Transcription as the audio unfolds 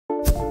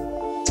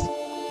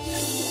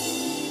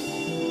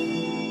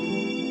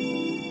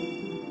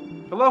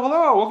Hello,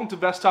 hello, welcome to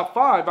Best Top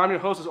 5. I'm your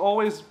host as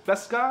always,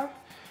 Best Guy.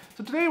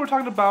 So today we're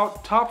talking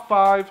about top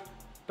 5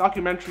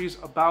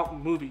 documentaries about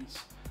movies.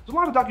 There's a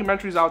lot of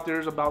documentaries out there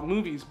about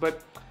movies,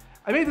 but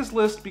I made this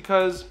list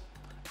because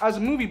as a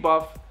movie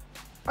buff,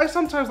 I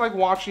sometimes like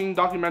watching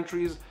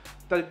documentaries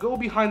that go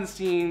behind the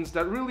scenes,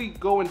 that really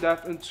go in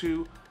depth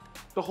into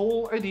the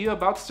whole idea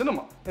about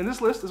cinema. And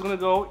this list is going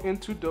to go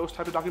into those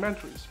type of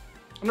documentaries.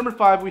 At number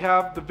 5, we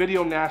have the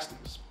Video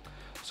Nasties.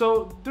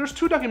 So there's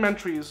 2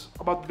 documentaries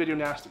about the Video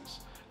Nasties.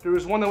 There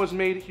is one that was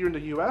made here in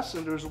the US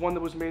and there's one that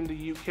was made in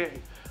the UK.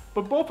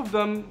 But both of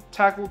them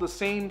tackle the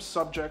same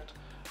subject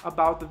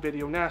about the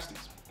Video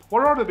Nasties.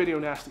 What are the Video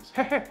Nasties?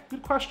 Hehe,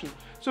 good question.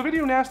 So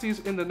Video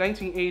Nasties in the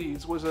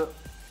 1980s was a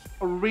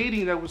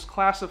rating that was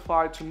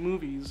classified to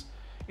movies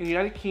in the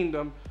United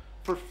Kingdom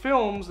for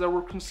films that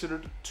were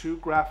considered too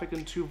graphic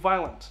and too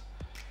violent.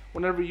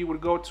 Whenever you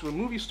would go to a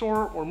movie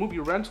store or movie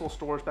rental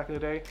stores back in the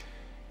day,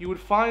 you would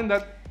find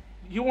that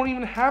you won't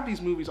even have these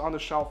movies on the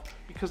shelf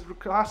because they're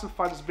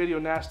classified as Video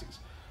Nasties.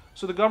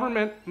 So the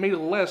government made a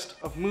list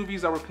of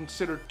movies that were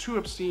considered too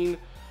obscene,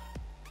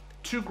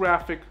 too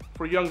graphic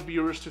for young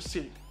viewers to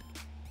see.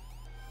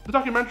 The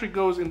documentary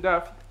goes in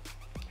depth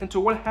into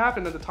what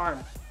happened at the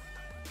time.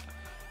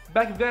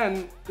 Back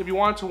then, if you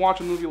wanted to watch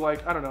a movie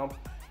like, I don't know,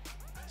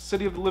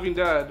 City of the Living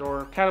Dead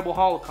or Cannibal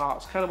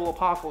Holocaust, Cannibal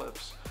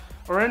Apocalypse,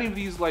 or any of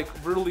these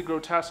like brutally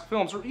grotesque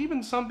films, or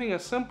even something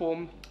as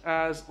simple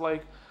as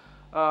like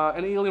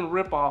an alien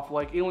ripoff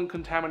like Alien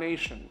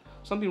Contamination,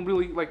 something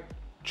really like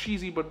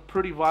cheesy but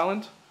pretty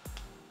violent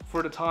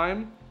for the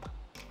time,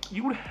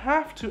 you would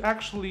have to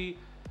actually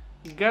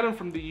get them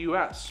from the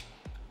US.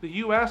 The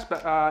US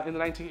in the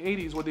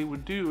 1980s, what they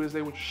would do is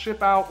they would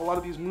ship out a lot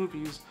of these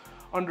movies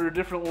under a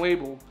different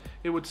label.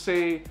 It would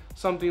say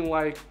something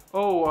like,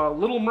 oh,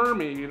 Little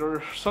Mermaid,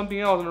 or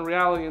something else, and in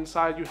reality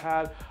inside you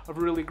had a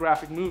really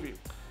graphic movie.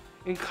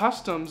 In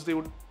customs, they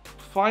would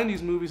find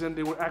these movies and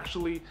they would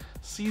actually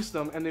seize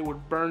them and they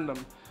would burn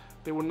them.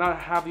 They would not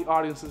have the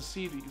audiences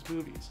see these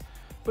movies.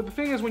 But the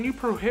thing is, when you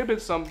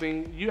prohibit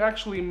something, you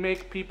actually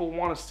make people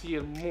want to see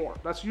it more.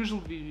 That's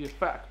usually the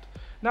effect.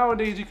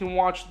 Nowadays, you can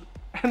watch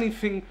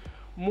anything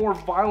more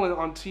violent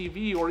on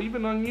TV or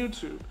even on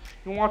YouTube.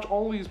 You can watch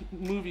all these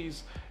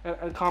movies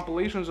and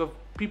compilations of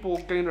people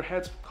getting their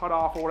heads cut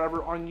off or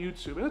whatever on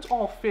YouTube. And it's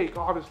all fake,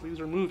 obviously, these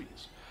are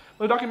movies.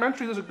 But the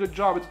documentary does a good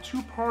job. It's a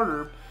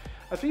 2-parter.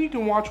 I think you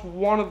can watch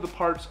one of the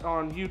parts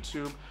on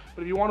YouTube,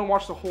 but if you want to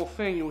watch the whole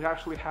thing, you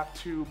actually have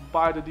to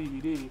buy the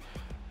DVD.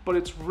 But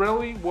it's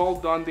really well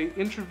done. They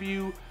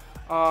interview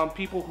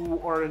people who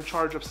are in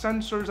charge of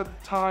censors at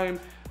the time.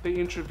 They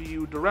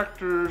interview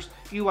directors.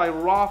 Eli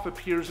Roth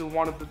appears in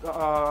one of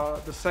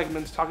the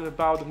segments talking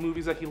about the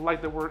movies that he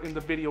liked that were in the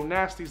Video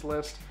Nasties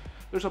list.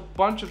 There's a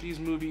bunch of these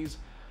movies,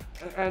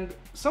 and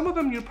some of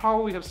them you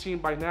probably have seen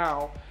by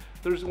now.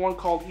 There's one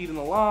called Eaten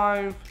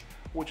Alive,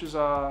 which is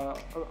an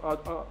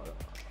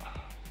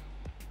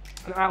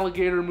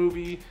alligator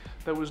movie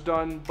that was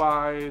done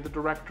by the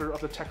director of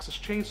the Texas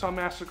Chainsaw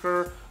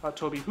Massacre,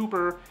 Tobe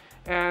Hooper.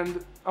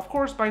 And of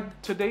course, by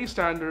today's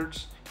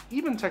standards,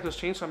 even Texas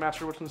Chainsaw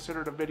Massacre was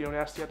considered a Video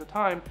Nasty at the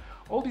time.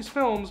 All these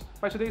films,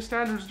 by today's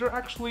standards, they're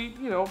actually,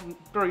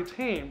 very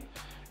tame.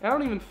 And I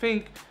don't even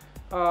think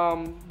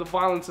the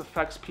violence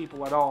affects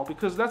people at all,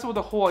 because that's what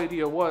the whole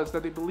idea was,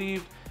 that they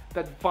believed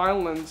that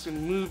violence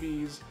in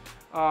movies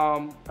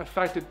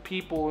affected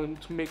people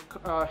and to make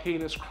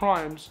heinous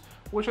crimes,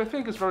 which I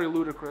think is very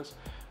ludicrous.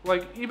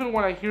 Like, even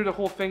when I hear the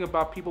whole thing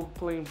about people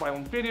playing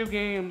violent video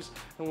games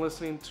and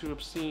listening to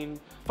obscene,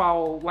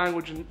 foul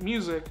language and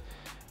music,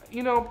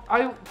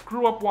 I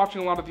grew up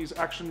watching a lot of these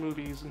action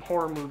movies and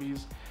horror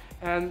movies,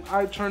 and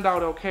I turned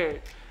out okay.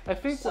 I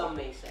think some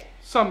may say.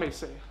 Some may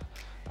say.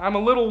 I'm a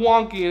little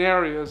wonky in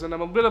areas, and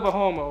I'm a bit of a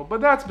homo,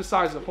 but that's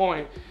besides the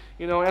point.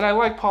 And I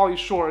like Pauly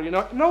Shore.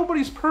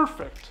 Nobody's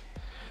perfect.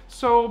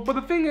 So, but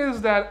the thing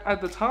is that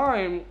at the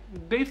time,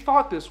 they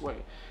thought this way.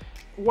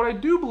 What I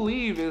do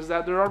believe is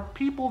that there are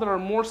people that are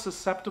more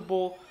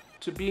susceptible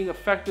to being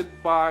affected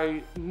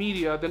by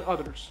media than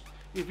others.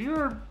 If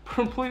you're a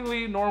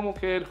completely normal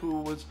kid who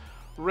was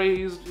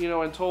raised,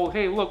 and told,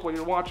 hey, look, what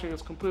you're watching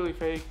is completely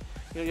fake.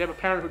 You have a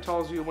parent who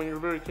tells you when you're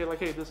a very kid, like,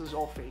 hey, this is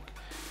all fake.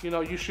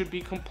 You should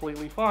be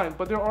completely fine.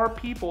 But there are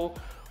people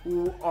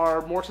who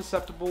are more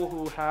susceptible,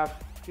 who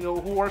have,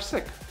 who are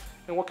sick.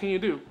 And what can you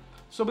do?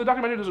 So the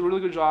documentary does a really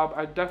good job.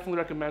 I definitely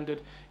recommend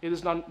it. It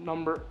is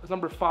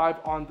number 5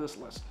 on this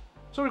list.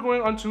 So we're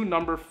going on to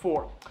number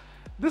 4.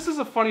 This is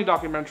a funny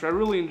documentary. I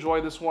really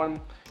enjoy this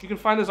one. You can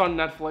find this on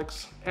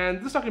Netflix.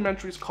 And this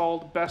documentary is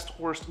called Best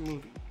Worst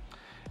Movie.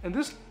 And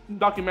this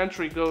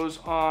documentary goes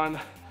on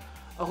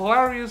a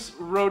hilarious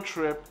road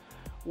trip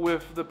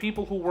with the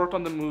people who worked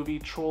on the movie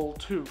Troll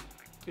 2.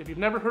 If you've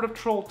never heard of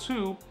Troll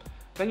 2,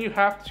 then you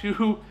have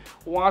to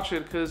watch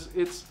it, because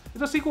it's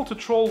a sequel to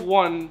Troll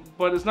 1,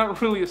 but it's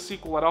not really a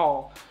sequel at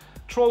all.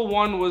 Troll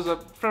 1 was a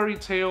fairy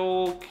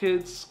tale,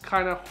 kids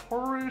kind of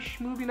horror-ish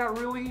movie, not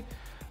really,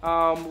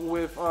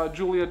 with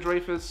Julia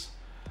Dreyfus,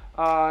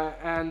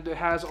 and it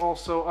has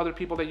also other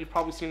people that you've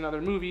probably seen in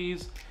other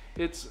movies.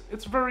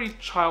 It's very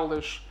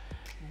childish,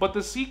 but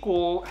the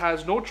sequel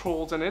has no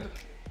trolls in it,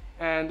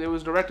 and it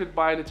was directed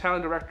by an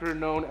Italian director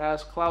known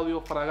as Claudio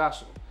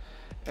Fragasso.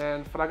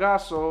 And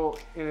Fragasso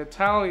in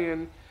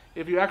Italian,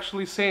 if you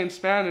actually say in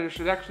Spanish,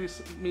 it actually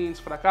means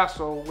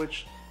fracasso,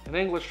 which in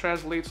English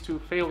translates to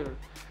failure.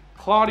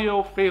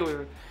 Claudio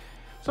Failure.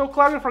 So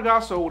Claudio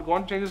Fragasso would go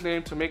on to change his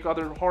name to make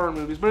other horror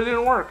movies, but it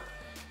didn't work.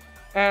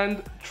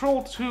 And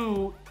Troll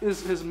 2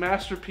 is his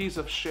masterpiece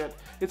of shit.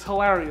 It's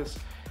hilarious.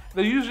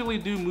 They usually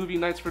do movie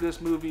nights for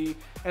this movie,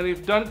 and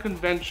they've done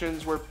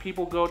conventions where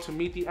people go to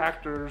meet the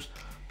actors.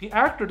 The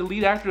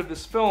lead actor of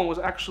this film, was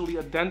actually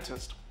a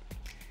dentist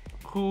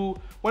who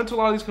went to a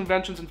lot of these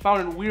conventions and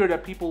found it weird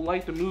that people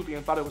liked the movie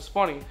and thought it was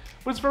funny.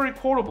 But it's very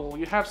quotable.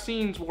 You have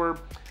scenes where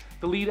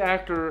the lead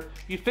actor,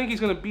 you think he's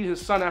going to beat his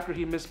son after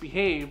he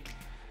misbehaved,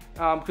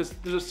 because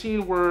there's a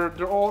scene where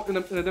they're all in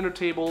a dinner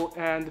table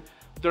and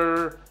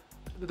they're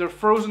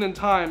frozen in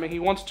time, and he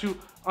wants to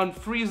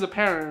unfreeze the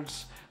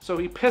parents, so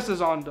he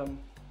pisses on them.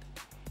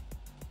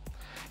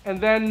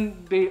 And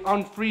then they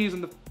unfreeze,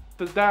 and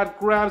the dad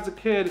grabs the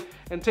kid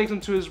and takes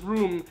him to his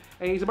room,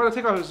 and he's about to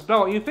take off his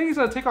belt. And you think he's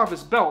going to take off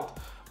his belt,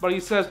 but he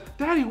says,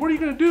 "Daddy, what are you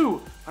going to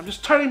do?" "I'm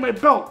just tightening my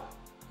belt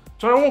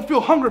so I won't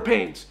feel hunger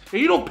pains.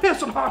 And you don't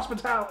piss on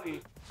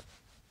hospitality."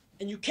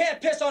 And you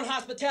can't piss on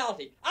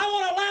hospitality. I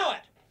won't allow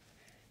it.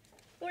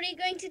 What are you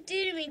going to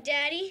do to me,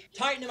 Daddy?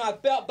 Tighten my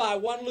belt by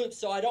one loop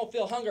so I don't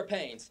feel hunger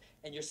pains.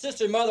 And your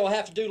sister and mother will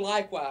have to do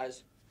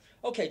likewise.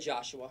 Okay,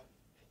 Joshua,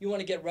 you want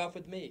to get rough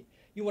with me?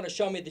 You want to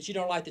show me that you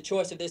don't like the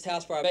choice of this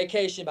house for our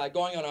vacation by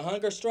going on a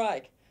hunger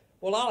strike?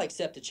 Well, I'll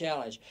accept the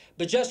challenge.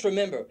 But just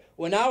remember,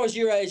 when I was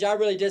your age, I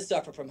really did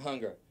suffer from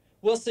hunger.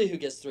 We'll see who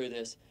gets through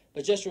this.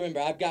 But just remember,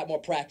 I've got more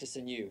practice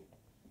than you.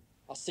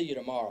 I'll see you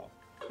tomorrow.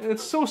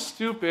 It's so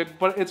stupid,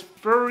 but it's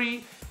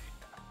very...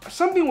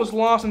 Something was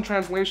lost in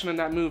translation in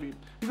that movie.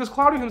 Because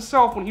Claudio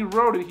himself, when he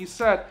wrote it, he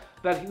said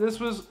that this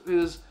was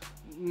his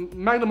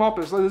magnum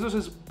opus. This was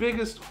his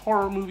biggest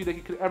horror movie that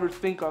he could ever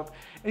think of.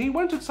 And he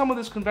went to some of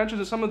these conventions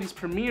and some of these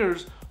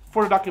premieres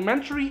for the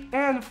documentary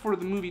and for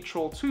the movie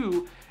Troll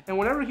 2. And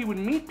whenever he would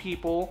meet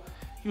people,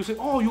 he would say,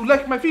 "Oh, you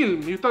like my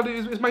film? You thought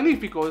it's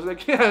magnifico?" It's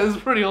like, "Yeah, it's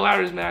pretty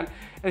hilarious, man."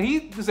 And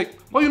he was like,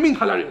 "What do you mean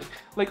hilarious?"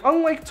 Like,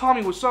 unlike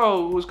Tommy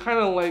Wiseau, who was kind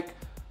of like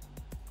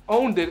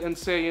owned it and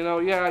say,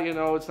 yeah,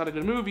 it's not a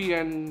good movie,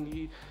 and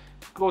he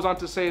goes on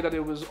to say that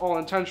it was all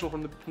intentional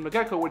from the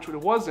get-go, which it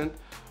wasn't.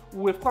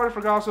 With Claudio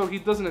Fragasso, he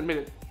doesn't admit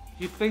it.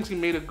 He thinks he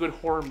made a good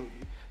horror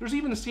movie. There's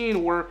even a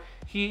scene where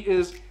he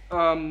is,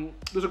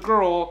 there's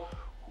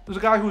a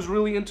guy who's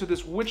really into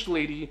this witch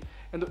lady,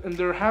 and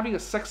they're having a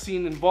sex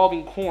scene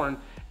involving corn,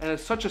 and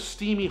it's such a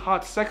steamy,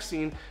 hot sex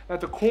scene that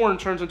the corn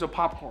turns into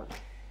popcorn.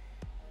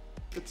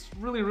 It's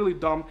really, really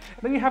dumb.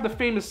 And then you have the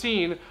famous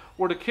scene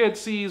where the kid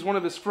sees one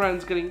of his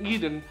friends getting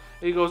eaten, and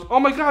he goes,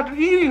 "Oh my God, they're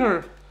eating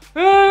her!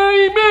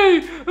 Hey,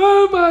 me!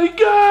 Oh my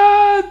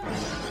God!"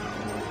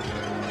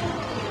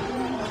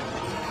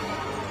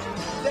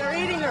 They're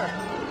eating her.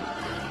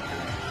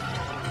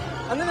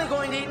 And then they're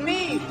going to eat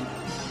me.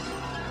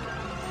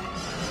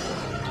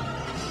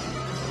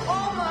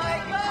 Oh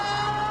my God!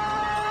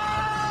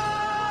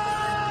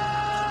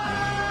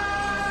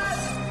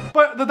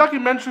 But the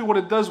documentary, what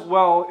it does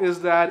well is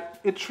that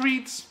it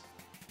treats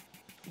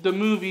the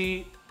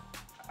movie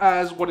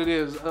as what it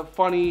is, a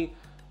funny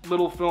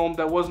little film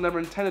that was never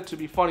intended to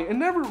be funny. It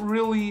never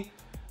really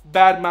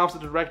badmouths the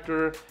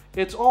director.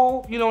 It's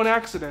all, an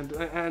accident.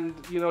 And,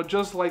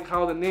 just like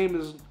how the name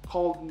is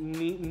called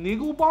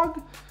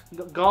Nigglebog,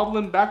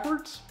 Goblin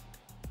backwards,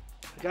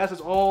 I guess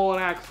it's all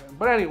an accident.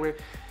 But anyway,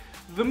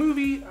 the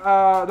movie,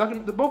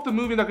 both the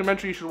movie and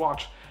documentary you should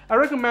watch. I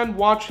recommend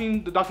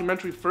watching the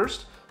documentary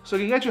first, so it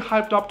can get you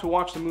hyped up to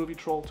watch the movie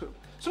Troll 2.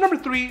 So number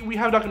 3, we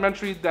have a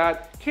documentary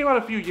that came out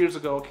a few years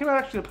ago. It came out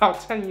actually about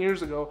 10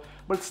 years ago,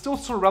 but it's still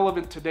so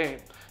relevant today.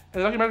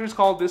 And the documentary is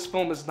called "This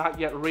Film Is Not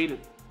Yet Rated."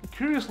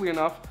 Curiously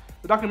enough,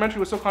 the documentary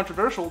was so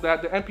controversial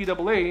that the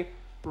MPAA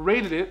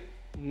rated it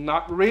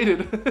not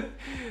rated.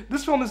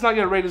 This Film Is Not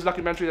Yet Rated is a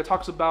documentary that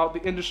talks about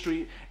the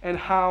industry and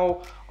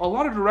how a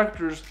lot of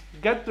directors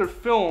get their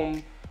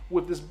film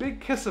with this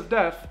big kiss of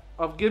death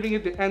of giving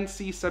it the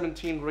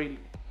NC-17 rating.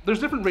 There's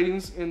different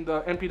ratings in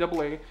the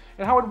MPAA,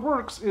 and how it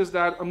works is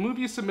that a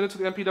movie is submitted to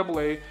the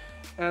MPAA,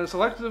 and a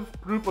selective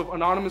group of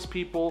anonymous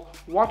people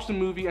watch the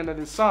movie and then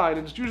decide,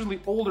 and it's usually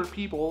older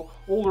people,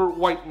 older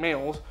white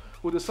males,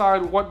 who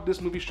decide what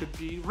this movie should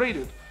be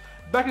rated.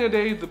 Back in the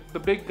day, the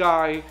big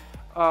guy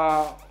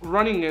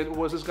running it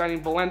was this guy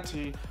named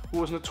Valenti, who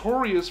was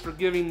notorious for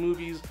giving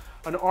movies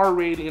an R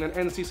rating and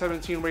an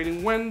NC-17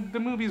 rating when the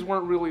movies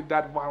weren't really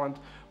that violent.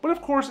 But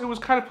of course, it was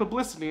kind of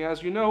publicity.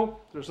 As you know,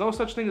 there's no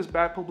such thing as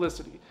bad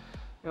publicity.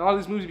 And a lot of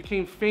these movies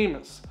became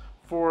famous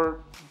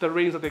for the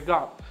ratings that they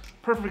got.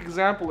 Perfect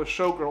example is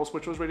Showgirls,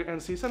 which was rated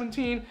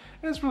NC-17, and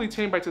it's really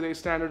tame by today's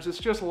standards. It's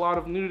just a lot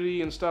of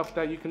nudity and stuff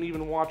that you can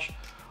even watch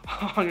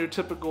on your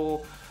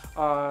typical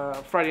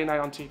Friday night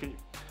on TV.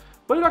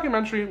 But the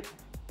documentary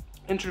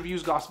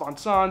interviews Gus Van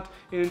Sant,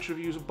 it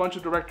interviews a bunch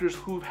of directors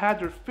who've had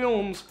their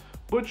films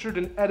butchered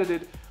and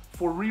edited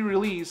for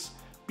re-release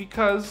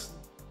because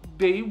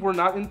they were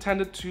not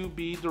intended to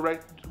be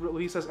direct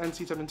released as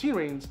NC-17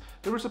 ratings.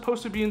 They were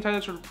supposed to be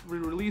intended to be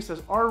released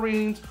as R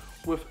ratings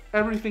with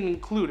everything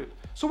included.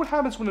 So what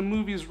happens when a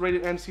movie is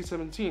rated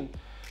NC-17?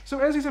 So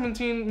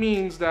NC-17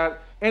 means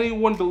that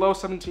anyone below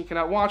 17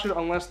 cannot watch it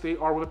unless they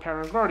are with a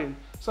parent or guardian.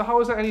 So how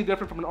is that any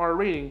different from an R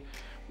rating?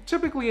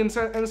 Typically in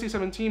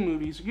NC-17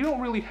 movies, you don't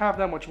really have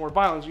that much more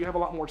violence. You have a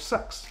lot more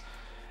sex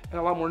and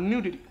a lot more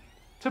nudity,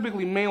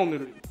 typically male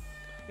nudity.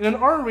 In an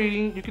R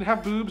rating, you can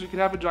have boobs, you can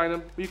have vagina,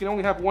 but you can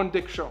only have one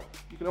dick show.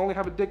 You can only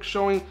have a dick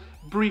showing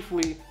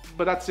briefly,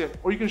 but that's it.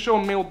 Or you can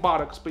show male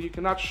buttocks, but you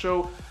cannot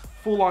show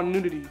full-on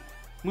nudity.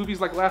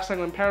 Movies like Last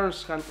Tango in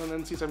Paris got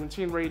an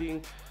NC-17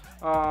 rating.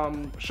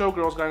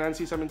 Showgirls got an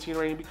NC-17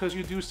 rating because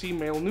you do see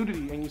male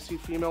nudity and you see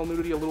female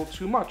nudity a little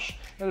too much.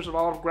 And there's a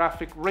lot of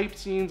graphic rape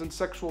scenes and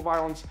sexual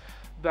violence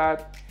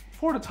that,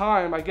 for the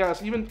time, I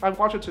guess, even I've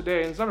watched it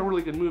today and it's not a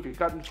really good movie. It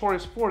got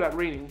notorious for that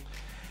rating.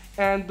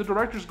 And the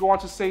directors go on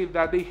to say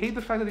that they hate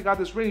the fact that they got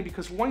this rating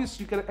because once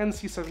you get an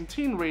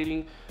NC-17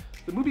 rating,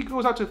 the movie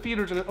goes out to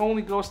theaters and it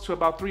only goes to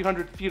about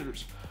 300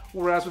 theaters.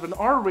 Whereas with an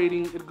R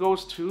rating, it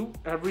goes to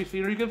every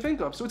theater you can think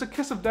of. So it's a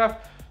kiss of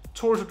death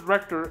towards the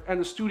director and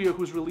the studio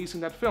who's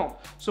releasing that film.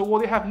 So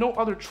they have no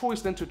other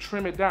choice than to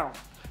trim it down.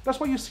 That's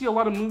why you see a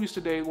lot of movies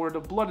today where the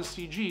blood is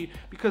CG,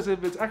 because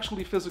if it's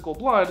actually physical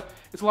blood,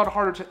 it's a lot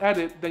harder to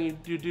edit than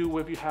you do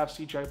if you have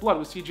CGI blood.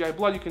 With CGI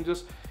blood, you can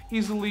just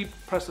easily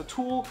press a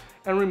tool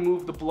and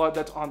remove the blood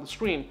that's on the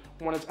screen.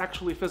 When it's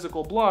actually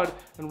physical blood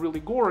and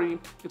really gory,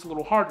 it's a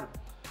little harder.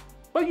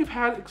 But you've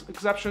had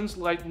exceptions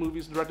like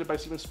movies directed by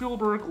Steven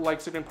Spielberg, like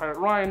Saving Private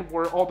Ryan,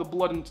 where all the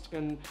blood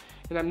in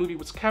that movie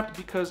was kept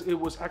because it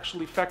was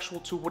actually factual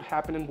to what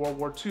happened in World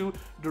War II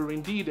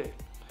during D-Day.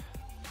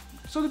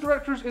 So the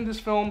directors in this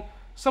film,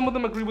 some of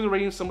them agree with the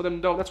ratings, some of them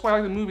don't. That's why I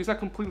like the movie. It's not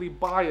completely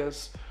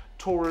biased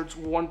towards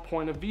one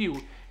point of view.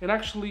 It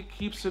actually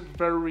keeps it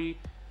very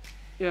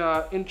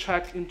in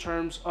check in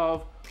terms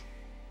of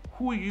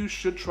who you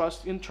should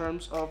trust in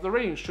terms of the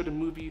ratings. Should a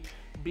movie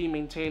be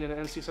maintained in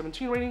an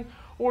NC-17 rating,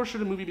 or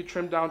should a movie be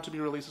trimmed down to be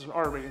released as an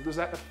R rating? Does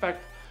that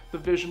affect the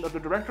vision of the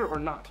director or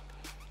not?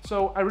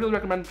 So I really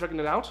recommend checking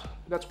it out.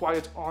 That's why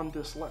it's on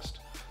this list.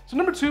 So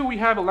number 2, we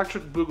have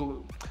Electric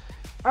Boogaloo.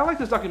 I like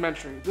this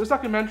documentary. This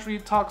documentary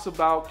talks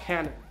about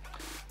Canon.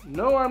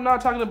 No, I'm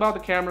not talking about the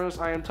cameras.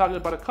 I am talking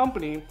about a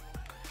company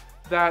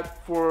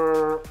that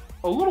for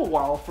a little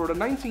while, for the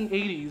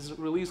 1980s,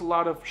 released a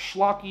lot of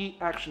schlocky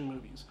action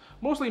movies.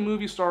 Mostly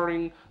movies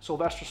starring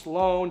Sylvester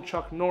Stallone,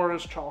 Chuck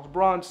Norris, Charles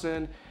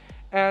Bronson,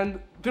 and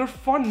they're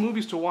fun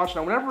movies to watch.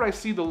 Now, whenever I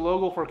see the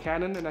logo for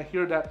Canon and I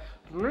hear that,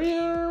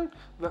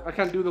 I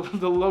can't do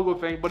the logo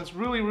thing, but it's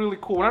really, really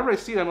cool. Whenever I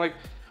see it, I'm like,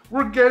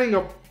 we're getting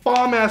a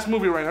bomb-ass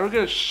movie right now. We're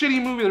getting a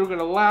shitty movie that we're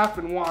gonna laugh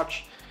and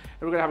watch,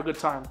 and we're gonna have a good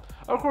time.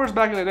 Of course,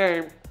 back in the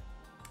day,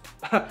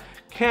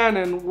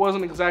 Canon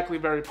wasn't exactly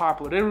very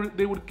popular.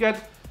 They would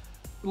get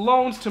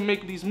loans to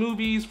make these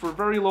movies for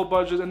very low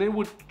budgets, and they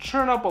would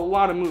churn up a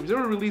lot of movies. They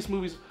would release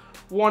movies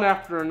one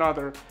after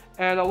another,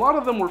 and a lot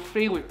of them were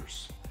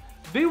failures.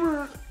 They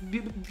were,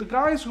 the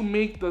guys who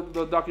make the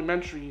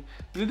documentary,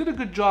 they did a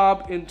good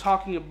job in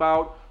talking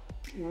about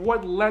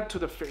what led to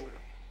the failure.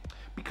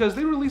 Because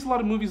they released a lot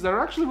of movies that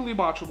are actually really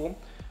watchable,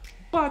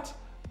 but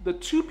the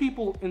two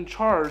people in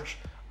charge,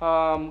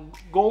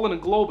 Golan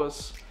and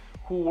Globus,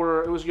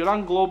 it was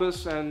Yoran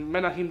Globus and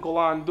Menachem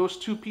Golan, those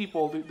two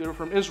people, they were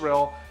from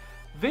Israel,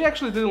 they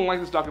actually didn't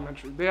like this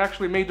documentary. They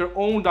actually made their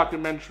own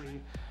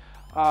documentary,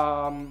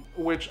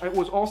 which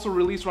was also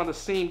released around the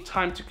same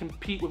time to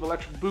compete with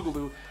Electric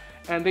Boogaloo,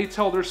 and they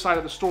tell their side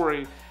of the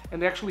story,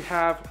 and they actually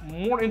have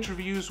more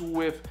interviews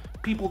with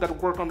people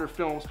that work on their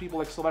films, people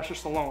like Sylvester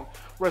Stallone.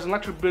 Whereas in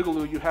Electric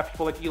Boogaloo, you have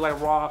people like Eli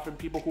Roth and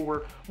people who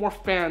were more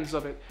fans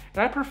of it.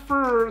 And I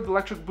prefer the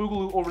Electric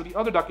Boogaloo over the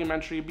other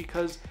documentary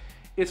because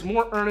it's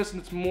more earnest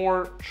and it's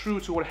more true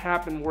to what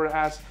happened,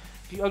 whereas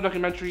the other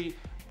documentary,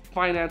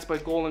 financed by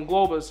Golan and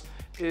Globus,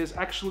 is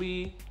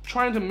actually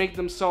trying to make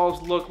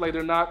themselves look like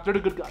they're the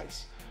good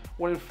guys,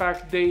 when in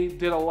fact they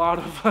did a lot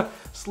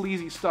of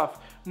sleazy stuff.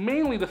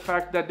 Mainly the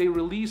fact that they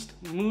released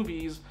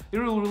movies, they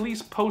would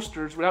release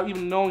posters without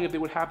even knowing if they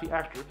would have the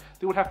actor.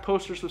 They would have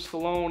posters with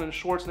Stallone and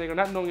Schwarzenegger,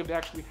 not knowing if they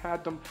actually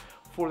had them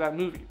for that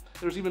movie.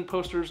 There's even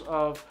posters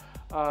of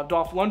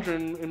Dolph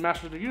Lundgren in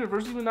Masters of the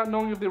Universe, even not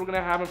knowing if they were going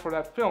to have him for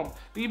that film.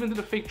 They even did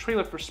a fake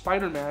trailer for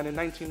Spider-Man in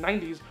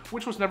 1990s,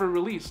 which was never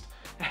released.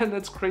 And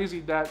it's crazy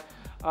that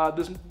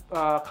this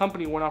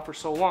company went on for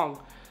so long.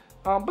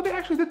 But they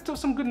actually did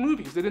some good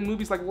movies. They did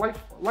movies like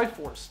Life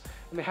Force,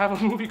 and they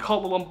have a movie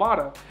called La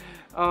Lambada.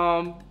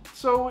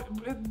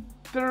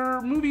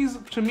 They're movies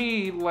to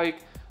me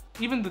like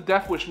even the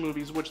Death Wish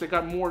movies, which they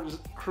got more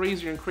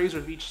crazier and crazier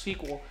with each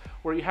sequel,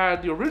 where you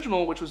had the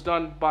original, which was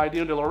done by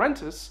Dino De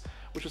Laurentiis,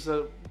 which is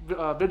a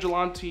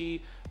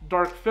vigilante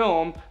dark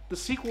film. The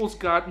sequels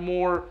got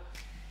more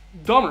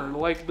dumber.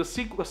 Like the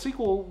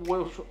sequel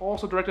was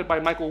also directed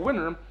by Michael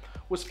Winner,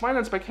 was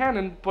financed by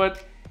Canon,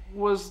 but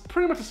was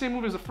pretty much the same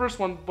movie as the first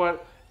one,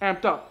 but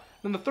amped up.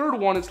 Then the third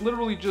one is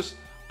literally just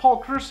Paul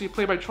Kersey,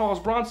 played by Charles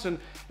Bronson,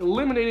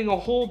 eliminating a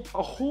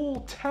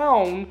whole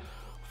town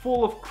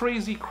full of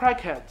crazy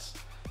crackheads.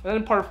 And then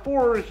in part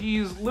 4,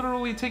 he's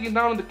literally taking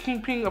down the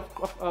kingpin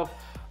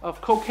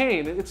of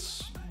cocaine.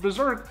 It's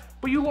berserk,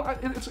 but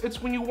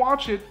it's when you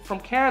watch it from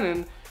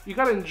canon, you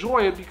gotta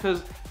enjoy it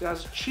because it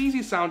has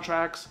cheesy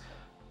soundtracks,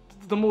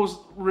 the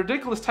most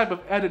ridiculous type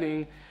of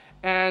editing,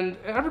 and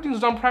everything's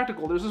done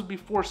practical. This is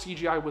before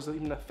CGI was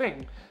even a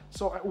thing.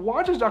 So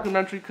watch this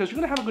documentary because you're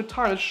gonna have a good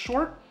time. It's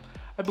short.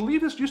 I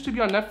believe this used to be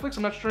on Netflix.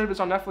 I'm not sure if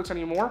it's on Netflix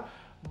anymore,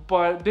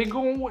 but they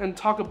go and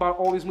talk about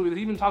all these movies.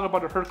 They even talk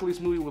about a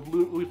Hercules movie with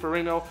Louis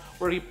Ferrigno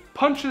where he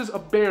punches a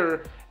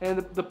bear and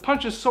the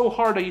punch is so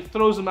hard that he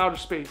throws him out of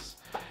space.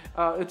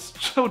 It's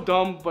so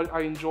dumb, but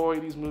I enjoy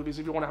these movies.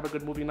 If you want to have a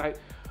good movie night,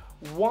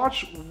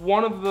 watch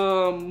one of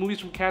the movies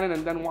from canon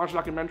and then watch a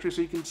documentary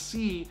so you can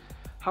see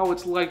how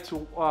it's like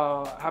to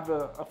have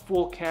a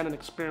full canon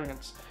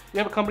experience. You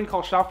have a company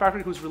called Shout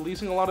Factory who's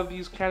releasing a lot of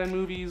these canon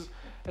movies,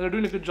 and they're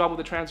doing a good job with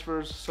the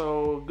transfers,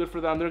 so good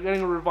for them. They're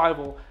getting a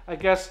revival. I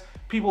guess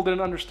people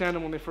didn't understand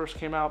them when they first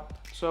came out.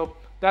 So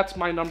that's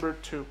my number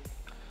 2.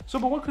 So,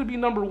 but what could be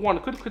number 1?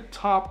 It could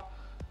top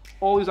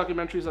all these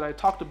documentaries that I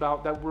talked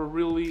about that were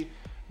really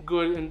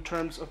good in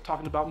terms of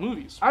talking about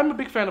movies. I'm a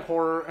big fan of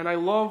horror, and I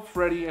love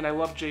Freddy and I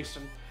love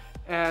Jason.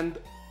 And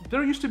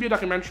there used to be a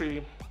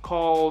documentary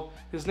called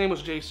His Name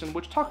Was Jason,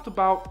 which talked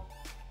about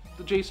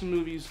the Jason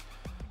movies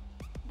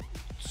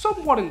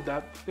somewhat in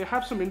depth. They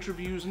have some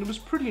interviews and it was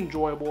pretty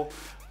enjoyable.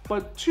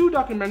 But 2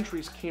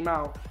 documentaries came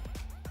out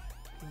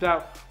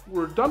that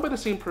were done by the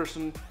same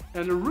person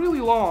and they're really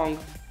long,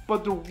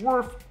 but they're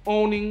worth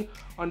owning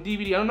on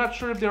DVD. I'm not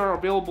sure if they are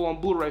available on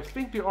Blu-ray. I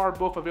think they are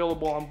both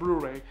available on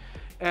Blu-ray.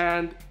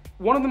 And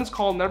one of them is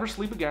called Never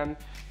Sleep Again,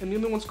 and the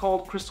other one's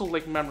called Crystal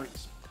Lake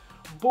Memories.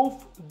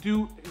 Both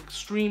do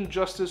extreme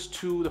justice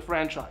to the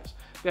franchise.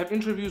 They have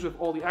interviews with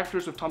all the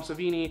actors, with Tom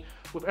Savini,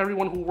 with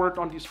everyone who worked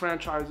on these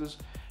franchises,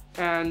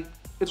 and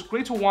it's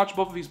great to watch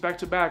both of these back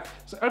to back.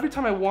 So every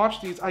time I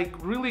watch these, I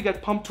really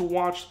get pumped to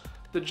watch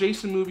the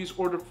Jason movies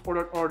or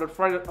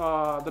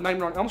the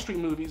Nightmare on Elm Street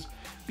movies,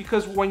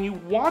 because when you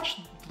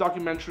watch the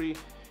documentary,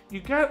 you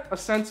get a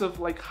sense of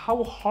like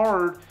how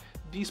hard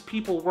these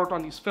people worked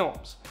on these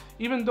films.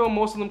 Even though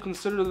most of them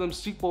consider them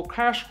sequel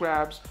cash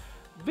grabs,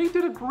 they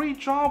did a great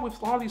job with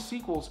all these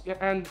sequels.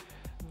 And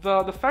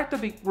the fact that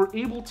they were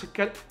able to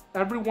get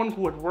everyone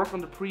who had worked on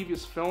the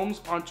previous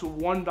films onto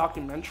one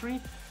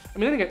documentary, I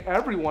mean, they didn't get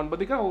everyone, but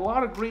they got a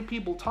lot of great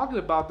people talking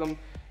about them.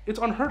 It's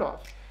unheard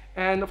of.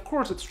 And of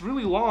course, it's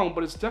really long,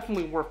 but it's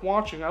definitely worth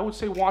watching. I would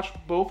say watch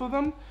both of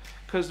them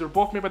because they're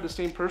both made by the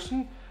same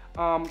person.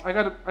 I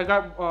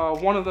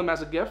got one of them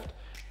as a gift,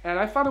 and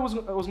I thought it was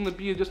going to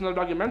be just another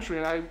documentary,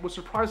 and I was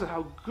surprised at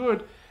how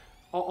good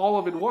all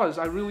of it was.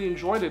 I really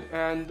enjoyed it,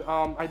 and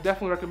I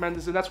definitely recommend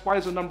this, and that's why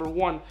it's a number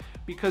 1,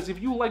 because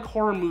if you like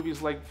horror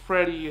movies like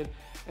Freddy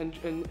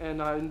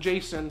and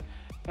Jason,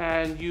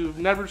 and if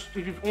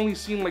you've only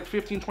seen like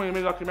 15-20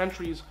 minute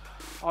documentaries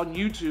on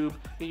YouTube,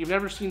 and you've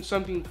never seen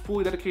something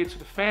fully dedicated to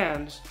the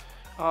fans,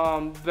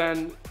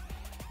 then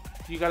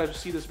you gotta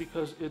see this,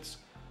 because it's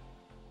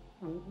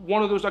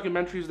one of those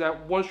documentaries that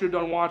once you're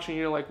done watching,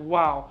 you're like,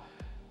 wow,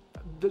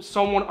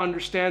 someone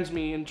understands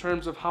me in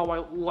terms of how I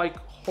like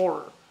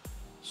horror.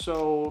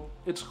 So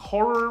it's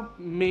horror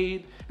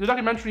made, it's a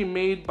documentary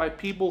made by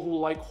people who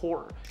like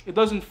horror. It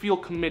doesn't feel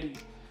committee.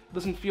 It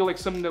doesn't feel like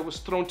something that was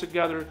thrown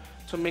together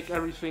to make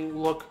everything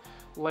look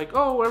like,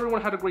 oh,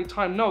 everyone had a great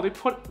time. No, they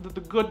put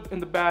the good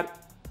and the bad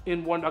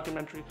in one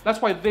documentary.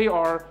 That's why they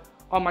are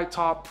on my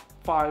top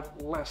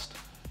 5 list.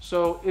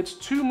 So it's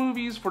 2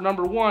 movies for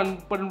number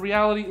 1, but in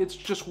reality, it's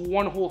just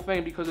one whole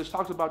thing because it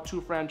talks about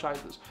 2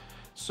 franchises.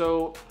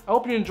 So I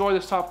hope you enjoy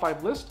this top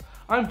 5 list.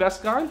 I'm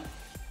Best Guy.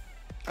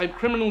 I'm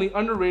criminally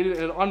underrated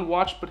and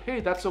unwatched, but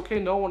hey, that's okay.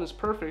 No one is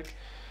perfect.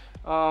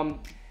 What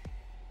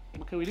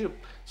can we do?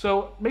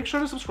 So make sure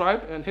to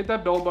subscribe and hit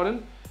that bell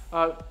button.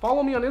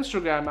 Follow me on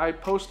Instagram. I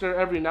post there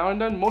every now and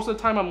then. Most of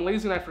the time I'm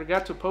lazy and I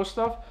forget to post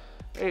stuff.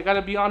 Hey, I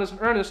gotta be honest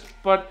and earnest,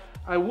 but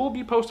I will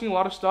be posting a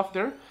lot of stuff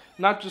there.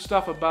 Not just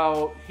stuff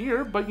about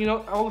here, but you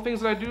know, all the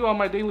things that I do on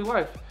my daily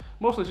life.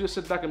 Mostly just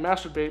sit back and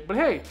masturbate, but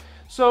hey.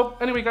 So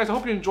anyway guys, I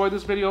hope you enjoyed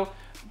this video.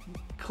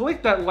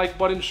 Click that like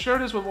button, share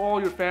this with all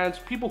your fans,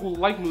 people who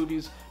like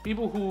movies,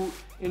 people who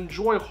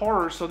enjoy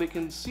horror so they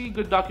can see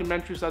good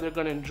documentaries that they're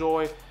gonna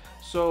enjoy.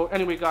 So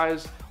anyway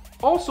guys,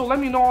 also let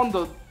me know on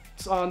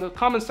the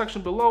comment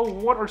section below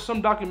what are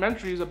some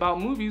documentaries about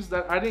movies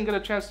that I didn't get a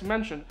chance to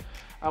mention.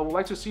 I would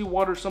like to see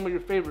what are some of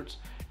your favorites.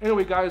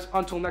 Anyway guys,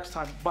 until next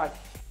time, bye.